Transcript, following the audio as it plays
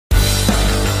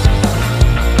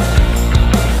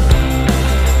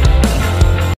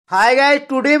Hi guys,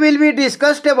 today will be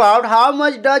discussed about how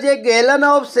much does a gallon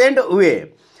of sand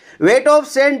weigh. Weight of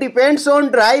sand depends on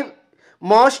dry,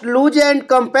 moist, loose and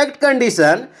compact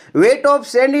condition. Weight of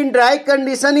sand in dry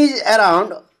condition is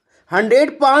around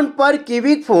 100 pound per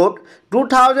cubic foot,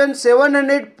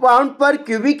 2700 pound per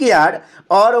cubic yard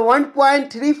or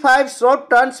 1.35 short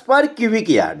tons per cubic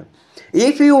yard.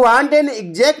 If you want an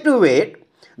exact weight,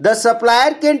 the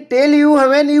supplier can tell you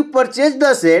when you purchase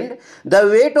the sand. The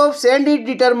weight of sand is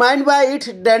determined by its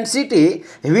density,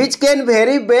 which can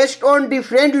vary based on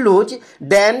different loose,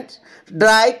 dense,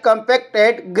 dry,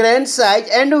 compacted, grain size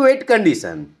and weight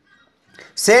condition.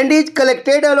 Sand is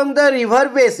collected along the river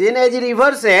basin as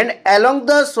river sand, along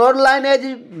the shoreline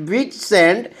as beach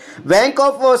sand, bank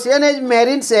of ocean as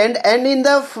marine sand, and in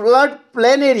the flood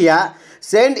plain area,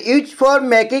 sand used for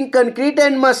making concrete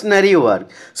and masonry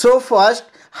work. So first,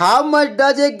 how much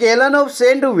does a gallon of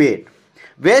sand weigh?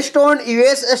 Based on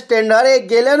US standard, a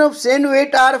gallon of sand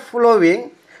weight are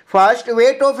following. First,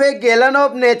 weight of a gallon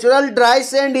of natural dry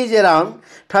sand is around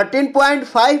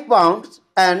 13.5 pounds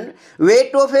and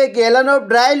weight of a gallon of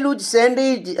dry loose sand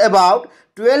is about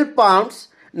 12 pounds.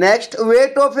 Next,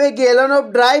 weight of a gallon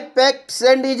of dry packed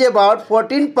sand is about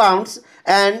 14 pounds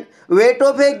and weight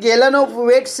of a gallon of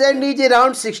wet sand is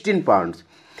around 16 pounds.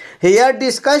 Here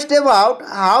discussed about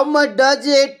how much does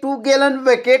a 2-gallon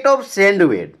bucket of sand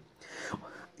weigh.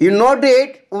 You know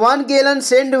that 1 gallon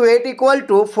sand weight equal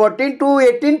to 14 to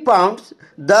 18 pounds.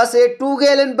 Thus a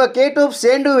 2-gallon bucket of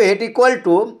sand weight equal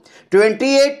to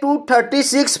 28 to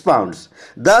 36 pounds.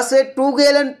 Thus a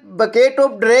 2-gallon bucket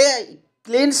of dry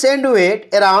clean sand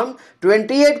weight around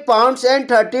 28 pounds and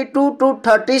 32 to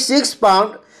 36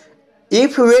 pounds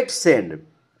if wet sand.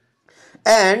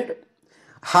 And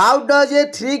how does a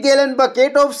 3-gallon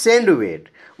bucket of sand weigh?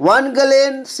 1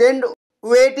 gallon sand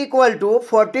weight equal to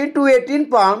 14 to 18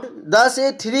 pounds. Thus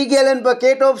a 3-gallon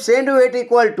bucket of sand weight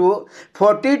equal to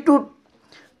 40 to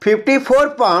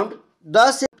 54 pounds.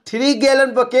 Thus a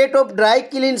 3-gallon bucket of dry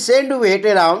clean sand weight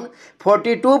around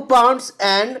 42 pounds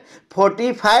and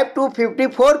 45 to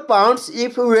 54 pounds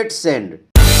if wet sand.